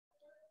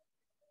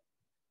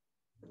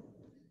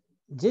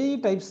JE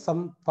types sum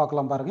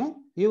பார்க்கலாம் பாருங்க.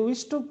 You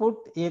wish to put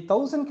a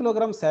 1000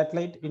 kilogram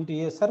satellite into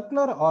a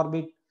circular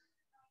orbit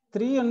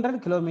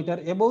 300 kilometer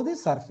above the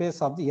surface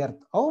of the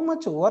earth. How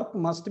much work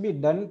must be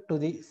done to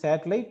the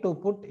satellite to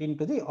put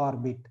into the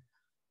orbit?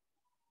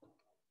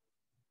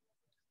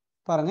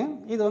 பாருங்க,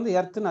 இது வந்து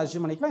எர்த்னு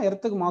assume பண்ணிக்கலாம்.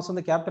 எர்த்துக்கு mass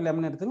வந்து capital M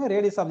னு எடுத்துங்க,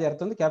 radius of the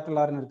earth வந்து capital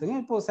R னு எடுத்துங்க.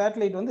 இப்போ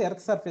சேட்டலைட் வந்து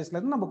எர்த் சர்ஃபேஸ்ல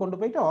இருந்து நம்ம கொண்டு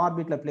போயிட்டு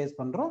ஆர்பிட்ல பிளேஸ்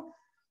பண்றோம்.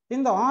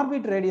 இந்த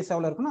ஆர்பிட் ரேடியஸ்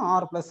எவ்வளவு இருக்குன்னா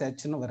R +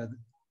 H னு வருது.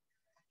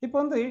 இப்போ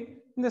வந்து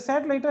இந்த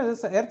சேட்டலைட்டை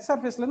எர்த்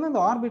சர்ஃபேஸ்ல இருந்து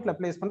இந்த ஆர்பிட்ல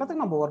பிளேஸ்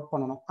பண்றதுக்கு நம்ம ஒர்க்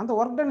பண்ணணும். அந்த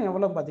ஒர்க் டன்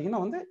எவ்வளவு பாத்தீங்கன்னா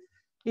வந்து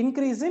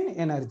இன்க்ரீஸ் இன்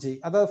எனர்ஜி,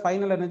 அதாவது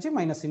final energy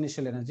minus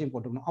initial energy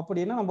போட்டுக்கணும்.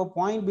 அப்படின்னா நம்ம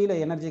பாயிண்ட் B ல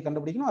எனர்ஜி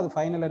கண்டுபிடிக்கணும், அது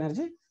ஃபைனல்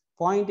எனர்ஜி.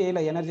 பாயிண்ட் A ல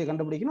எனர்ஜி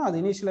கண்டுபிடிக்கணும், அது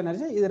இனிஷியல்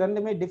எனர்ஜி. இது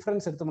ரெண்டுமே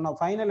டிஃபரன்ஸ் எடுத்தோம்னா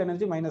final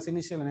energy minus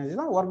initial energy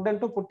தான் work done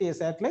to put A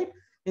satellite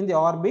in the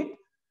orbit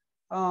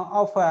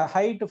of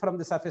height from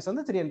the surface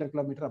வந்து 300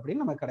 கிலோமீட்டர்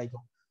அப்படின்னு நமக்கு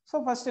கிடைக்கும். ஸோ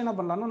ஃபர்ஸ்ட் என்ன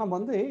பண்ணலாம்னா, நம்ம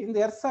வந்து இந்த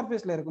எர்த்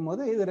சர்ஃபேஸ்ல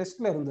இருக்கும்போது இது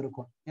ரெஸ்ட்ல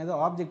இருந்திருக்கும், ஏதோ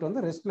ஆப்ஜெக்ட்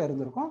வந்து ரெஸ்ட்ல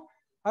இருந்திருக்கும்.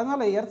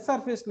 அதனால எர்த்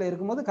சர்ஃபேஸ்ல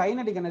இருக்கும்போது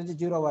கைனடிக் எனர்ஜி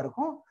ஜீரோவா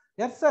இருக்கும்.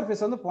 எர்த்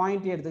சர்ஃபேஸ் வந்து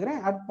பாயிண்ட் ஏ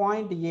எடுத்துக்கிறேன். அட்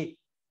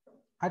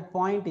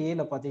பாயிண்ட்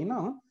ஏல பாத்தீங்கன்னா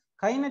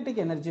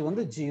கைனடிக் எனர்ஜி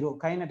வந்து ஜீரோ,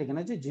 கைனடிக்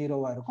எனர்ஜி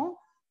ஜீரோவா இருக்கும்.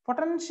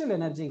 பொட்டன்ஷியல்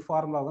எனர்ஜி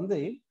ஃபார்முலா வந்து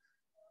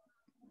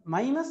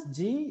minus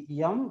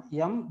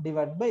GMM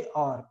divide by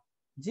R.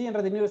 G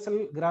என்றது யூனிவர்சல்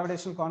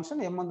கிராவிடேஷனல்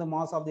கான்ஸ்டன்ட், M வந்து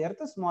mass of the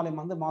earth, small m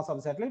வந்து மாஸ்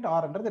ஆஃப் சேட்டலைட்,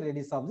 R என்றது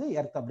ரேடியஸ் ஆஃப் தி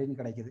எர்த் அப்படின்னு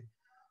கிடைக்குது.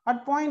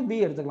 அட் பாயிண்ட் B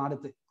எடுத்துக்கலாம்.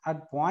 அடுத்து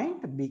அட்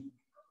பாயிண்ட்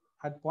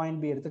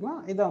B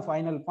எடுத்துக்கலாம். இதுதான்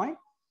ஃபைனல் பாயிண்ட்.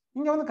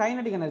 இங்க வந்து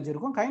கைனடிக் எனர்ஜி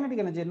இருக்கும்.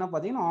 கைனடிக் எனர்ஜி என்ன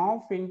பாத்தீங்கன்னா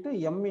 ½ ×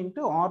 m ×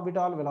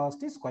 orbital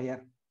velocity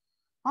square.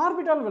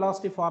 Orbital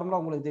velocity formula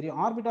உங்களுக்கு தெரியும்.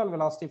 ஆர்பிட்டால்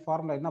வெலாசிட்டி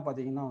ஃபார்முலா என்ன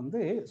பாத்தீங்கன்னா வந்து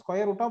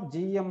square root of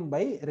GM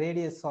by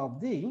radius of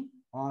the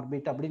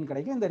orbit அப்படின்னு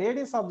கிடைக்கும். இந்த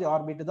ரேடியஸ் ஆஃப் தி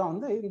ஆர்பிட் தான்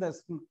வந்து இந்த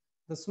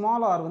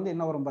ஸ்மால் r வந்து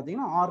என்ன வரும்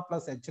பாத்தீங்கன்னா R +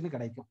 H னு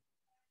கிடைக்கும்.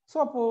 ஸோ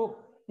அப்போ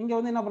இங்க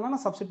வந்து என்ன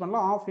பண்ணலாம், சப்ஸ்டிட்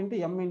பண்ணலாம். ½ ×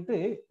 m ×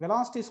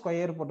 வெலாசிட்டி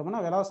ஸ்கொயர்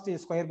போட்டோம்னா வெலாசிட்டி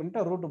ஸ்கொயர்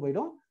பண்ணிட்டு ரூட்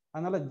போயிடும்.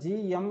 அதனால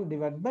GM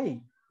டிவைட் பை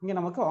இங்க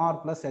நமக்கு R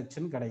 + H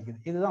னு கிடைக்குது.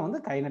 இதுதான் வந்து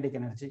kinetic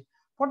energy.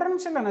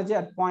 Potential energy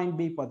at point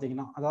B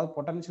பாத்தீங்கன்னா, அதாவது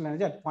potential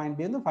energy at point B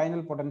வந்து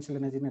ஃபைனல் பொட்டன்ஷியல்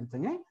எனர்ஜின்னு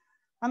எடுத்துங்க.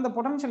 அந்த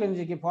பொட்டன்ஷியல்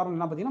எனர்ஜிக்கு ஃபார்முலா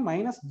என்ன பாத்தீங்கன்னா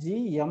minus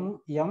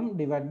GMM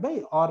divide by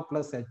R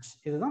 + H.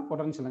 இதுதான்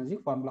பொட்டன்ஷியல் எனர்ஜி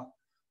ஃபார்முலா.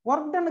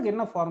 ஒர்க் டனுக்கு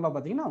என்ன ஃபார்முலா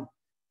பாத்தீங்கன்னா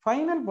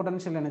ஃபைனல்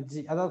பொட்டன்ஷியல்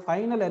எனர்ஜி, அதாவது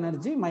final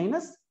energy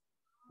minus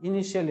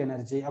initial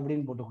energy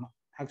அப்படின்னு போட்டுக்கணும்.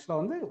 ஆக்சுவலா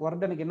வந்து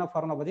ஒர்க் டனுக்கு என்ன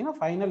ஃபார்முலா பாத்தீங்கன்னா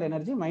ஃபைனல்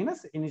எனர்ஜி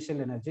மைனஸ்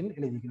இனிஷியல் எனர்ஜின்னு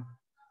எழுதிக்கணும்.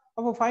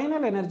 அப்போ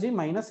ஃபைனல் எனர்ஜி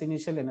மைனஸ்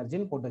இனிஷியல்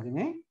எனர்ஜின்னு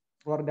போட்டுக்குங்க.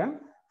 ஒர்க் டன்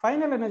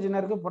ஃபைனல் எனர்ஜி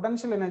இருக்கு,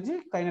 பொட்டன்ஷியல் எனர்ஜி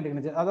கைனடிக்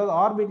எனர்ஜி, அதாவது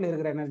ஆர்பிட்ல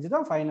இருக்கிற எனர்ஜி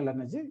தான் ஃபைனல்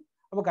எனர்ஜி.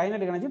 அப்போ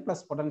kinetic energy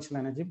plus potential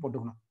energy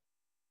போட்டுக்கணும்.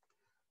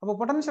 அப்போ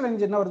பொட்டன்ஷியல்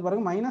எனர்ஜி என்ன வருது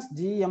பாருங்க, minus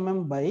GMM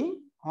by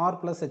R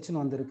 + H னு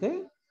வந்திருக்கு.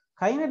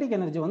 கைனடிக்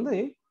எனர்ஜி வந்து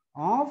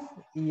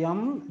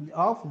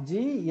 ½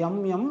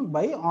 GMM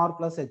பை R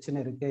 + H னு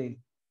இருக்கு.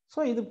 ஸோ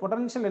இது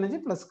பொட்டன்ஷியல் எனர்ஜி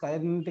பிளஸ்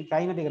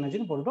கைனடிக்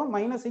எனர்ஜின்னு போட்டுட்டோம்.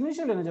 மைனஸ்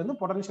இனிஷியல் எனர்ஜி வந்து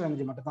பொட்டன்ஷியல்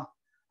எனர்ஜி மட்டும் தான்.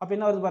 அப்ப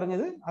என்ன வருது பாருங்க,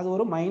 இது அது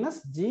ஒரு மைனஸ்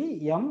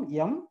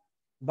GMM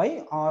பை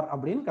R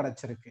அப்படின்னு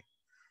கிடைச்சிருக்கு.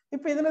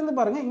 இப்போ இதுல இருந்து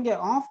பாருங்க, இங்க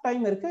ஆஃப்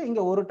டைம் இருக்கு,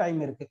 இங்க ஒரு டைம்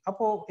இருக்கு.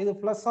 அப்போ இது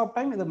பிளஸ் ஆஃப்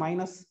டைம், இது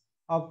மைனஸ்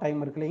ஆஃப் டைம்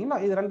இருக்கு இல்லைங்களா.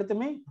 இது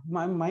ரெண்டுத்துமே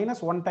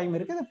 -1 டைம்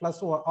இருக்கு, இது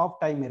பிளஸ் ஆஃப்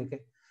டைம் இருக்கு.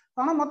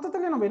 ஆனா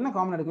மொத்தத்துல நம்ம என்ன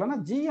காமன் எடுக்கலாம்னா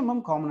GMM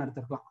காமன்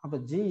எடுத்துக்கலாம். அப்ப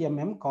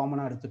GMM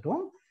காமனா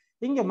எடுத்துட்டோம்.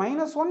 இங்க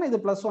 -1 இது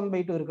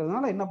 +1/2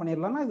 இருக்கிறதுனால என்ன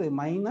பண்ணிடலாம்னா இது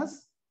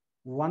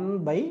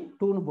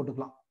 -1/2 னு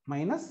போட்டுக்கலாம்.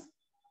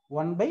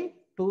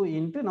 -1/2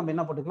 இன்ட்டு நம்ம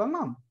என்ன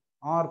போட்டுக்கலாம்னா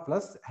R +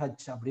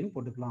 H அப்படின்னு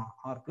போட்டுக்கலாம்.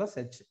 R +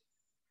 H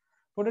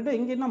போட்டுட்டு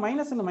இங்க என்ன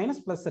மைனஸ் இந்த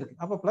மைனஸ் பிளஸ் இருக்கு,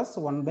 அப்ப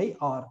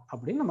 +1/R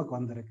அப்படின்னு நமக்கு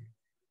வந்திருக்கு.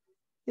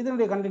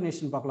 இதனுடைய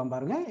கண்டினியூஷன் பார்க்கலாம்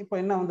பாருங்க. இப்போ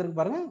என்ன வந்திருக்கு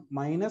பாருங்க,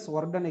 minus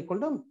work done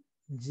equal to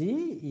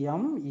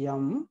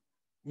GMM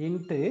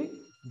into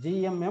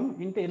GMM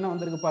into என்ன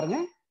வந்திருக்கு பாருங்க,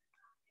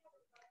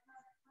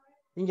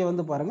 இங்க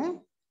வந்து பாருங்க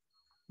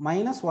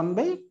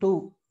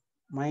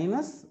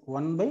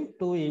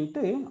 -1/2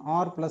 இன்ட்டு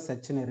R +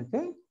 H னு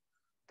இருக்கு,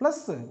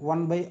 பிளஸ்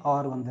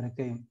 1/R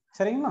வந்திருக்கு.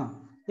 சரிங்களா.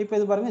 இப்போ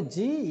இது பாருங்க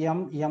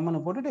GMM னு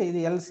போட்டுட்டு இது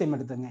LCM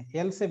எடுத்துங்க.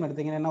 LCM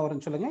எடுத்தீங்கன்னா என்ன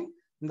வரும்னு சொல்லுங்க,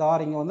 இந்த R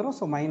இங்க வந்துடும்.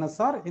 ஸோ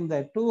 -R, இந்த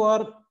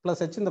 2R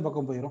 + H இந்த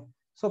பக்கம் போயிடும்.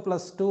 So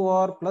plus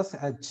 2R +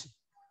 H.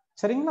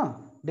 சரிங்களா.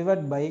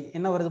 டிவைட் பை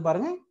என்ன வருது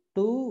பாருங்க,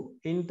 2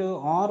 இன்ட்டு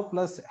R +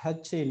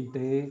 H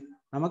இன்ட்டு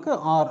நமக்கு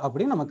R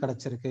அப்படின்னு நமக்கு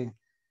கிடைச்சிருக்கு.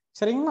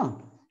 சரிங்களா.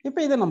 இப்போ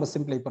இதை நம்ம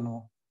சிம்பிளை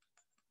பண்ணுவோம்.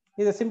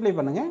 இதை சிம்பிளை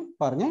பண்ணுங்க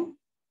பாருங்க.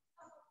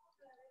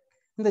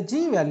 இந்த G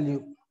வேல்யூ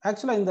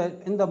ஆக்சுவலா இந்த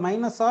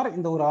 -R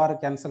இந்த ஒரு R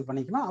கேன்சல்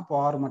பண்ணிக்கலாம். அப்போ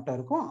R மட்டும்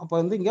இருக்கும். அப்போ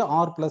வந்து இங்க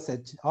R +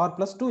 H, R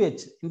 +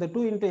 2H, இந்த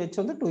 2 × H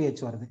வந்து 2H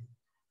வருது,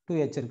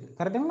 2H இருக்கு.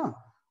 கரெக்டுங்களா.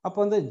 அப்போ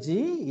வந்து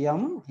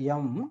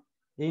GMM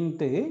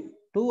இன்ட்டு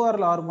 2R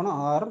ல R போனா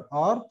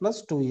R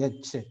 +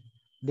 2H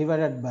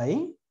divided by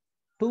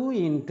 2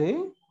 into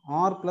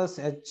R +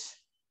 H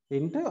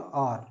into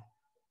R.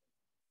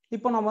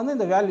 இப்போ நம்ம வந்து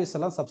இந்த வேல்யூஸ்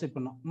எல்லாம் சப்ஸ்டிட்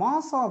பண்ணோம்.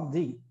 Mass of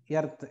the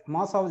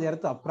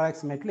earth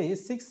approximately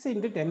 6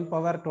 ×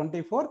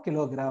 10⁻24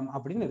 kilogram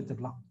அப்படின்னு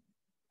எடுத்துக்கலாம்.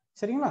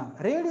 சரிங்களா.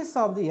 ரேடியஸ்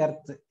ஆஃப் தி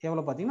எர்த்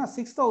எவ்வளவு பார்த்தீங்கன்னா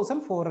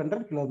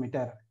 6400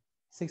 கிலோமீட்டர்.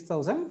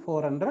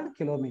 6400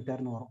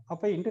 கிலோமீட்டர்னு வரும்.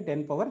 அப்போ இன்ட்டு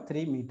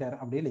 10⁻³ மீட்டர்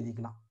அப்படி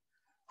எழுதிக்கலாம்.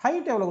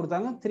 ஹைட் எவ்வளோ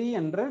கொடுத்தாங்க?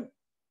 300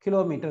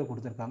 கிலோமீட்டர்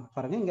கொடுத்துருக்காங்க.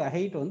 பாருங்க இங்கே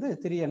ஹைட் வந்து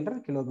 300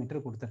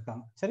 கிலோமீட்டர்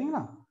கொடுத்துருக்காங்க.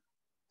 சரிங்களா?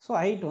 ஸோ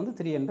ஹைட் வந்து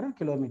 300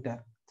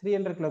 கிலோமீட்டர்.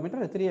 300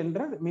 கிலோமீட்டர்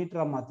 300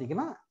 மீட்டராக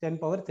மாற்றிக்கலாம்.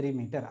 10⁻³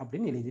 மீட்டர்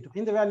அப்படின்னு எழுதிட்டோம்.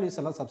 இந்த வேல்யூஸ்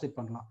எல்லாம் சப்ஸ்டிட்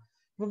பண்ணலாம்.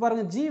 இப்போ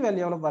பாருங்க ஜி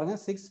வேல்யூ எவ்வளோ பாருங்க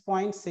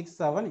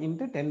 6.67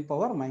 into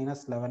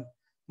 10⁻−11.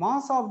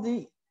 Mass of the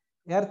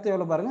earth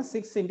எவ்வளோ பாருங்க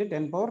 6 இன்ட்டு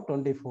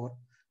 10⁻24.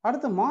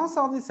 அடுத்து mass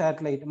of the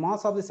satellite.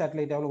 Mass of the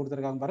satellite எவ்வளோ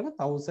கொடுத்துருக்காங்க பாருங்க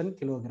 1000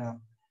 kilogram.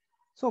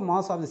 So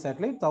mass of the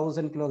satellite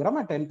 1000 kilogram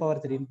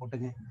 10⁻³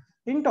 போட்டுங்க.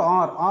 Into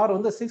R. ஆர்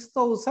வந்து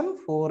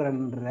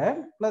 6400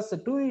 ப்ளஸ்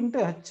 2 இன்ட்டு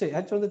ஹெச்.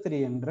 ஹெச் வந்து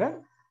 300.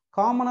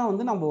 காமனாக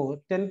வந்து நம்ம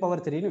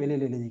 10⁻³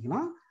 வெளியில்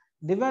எழுதிக்கலாம்.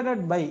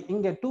 டிவைடட் பை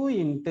இங்கே 2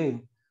 into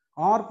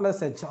R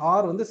plus H.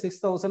 R வந்து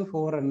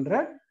 6400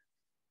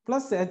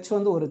 ப்ளஸ் ஹெச்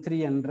வந்து ஒரு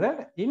 300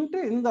 இன்ட்டு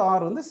இந்த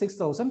ஆர் வந்து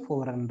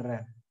 6400.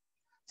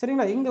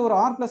 சரிங்களா? இங்கே ஒரு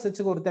ஆர் ப்ளஸ்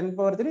ஹெச்சுக்கு ஒரு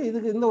 10⁻³,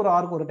 இதுக்கு இந்த ஒரு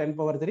ஆருக்கு ஒரு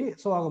 10⁻³.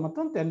 ஸோ ஆக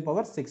மொத்தம்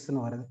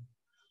 10⁻6ன்னு வருது.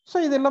 ஸோ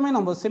இது எல்லாமே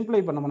நம்ம சிம்பிளை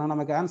பண்ணோம்னா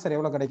நமக்கு ஆன்சர்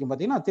எவ்வளோ கிடைக்கும்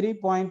பார்த்தீங்கன்னா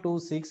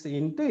 3.26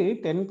 into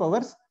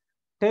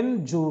 10⁻10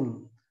 joule.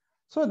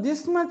 So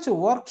this much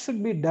work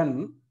should be done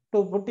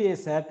to put A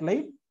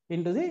satellite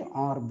into the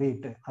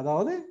orbit.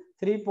 அதாவது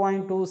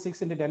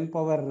 3.26 இன்ட்டு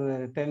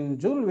 10⁻10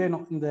 ஜூல்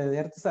வேணும் இந்த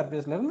எர்த்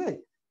சர்ஃபேஸ்ல இருந்து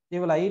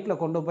இவ்வளோ ஹைட்ல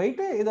கொண்டு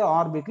போயிட்டு இதை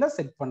ஆர்பிட்ல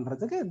செட்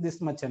பண்றதுக்கு.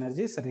 This much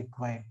energy is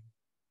required.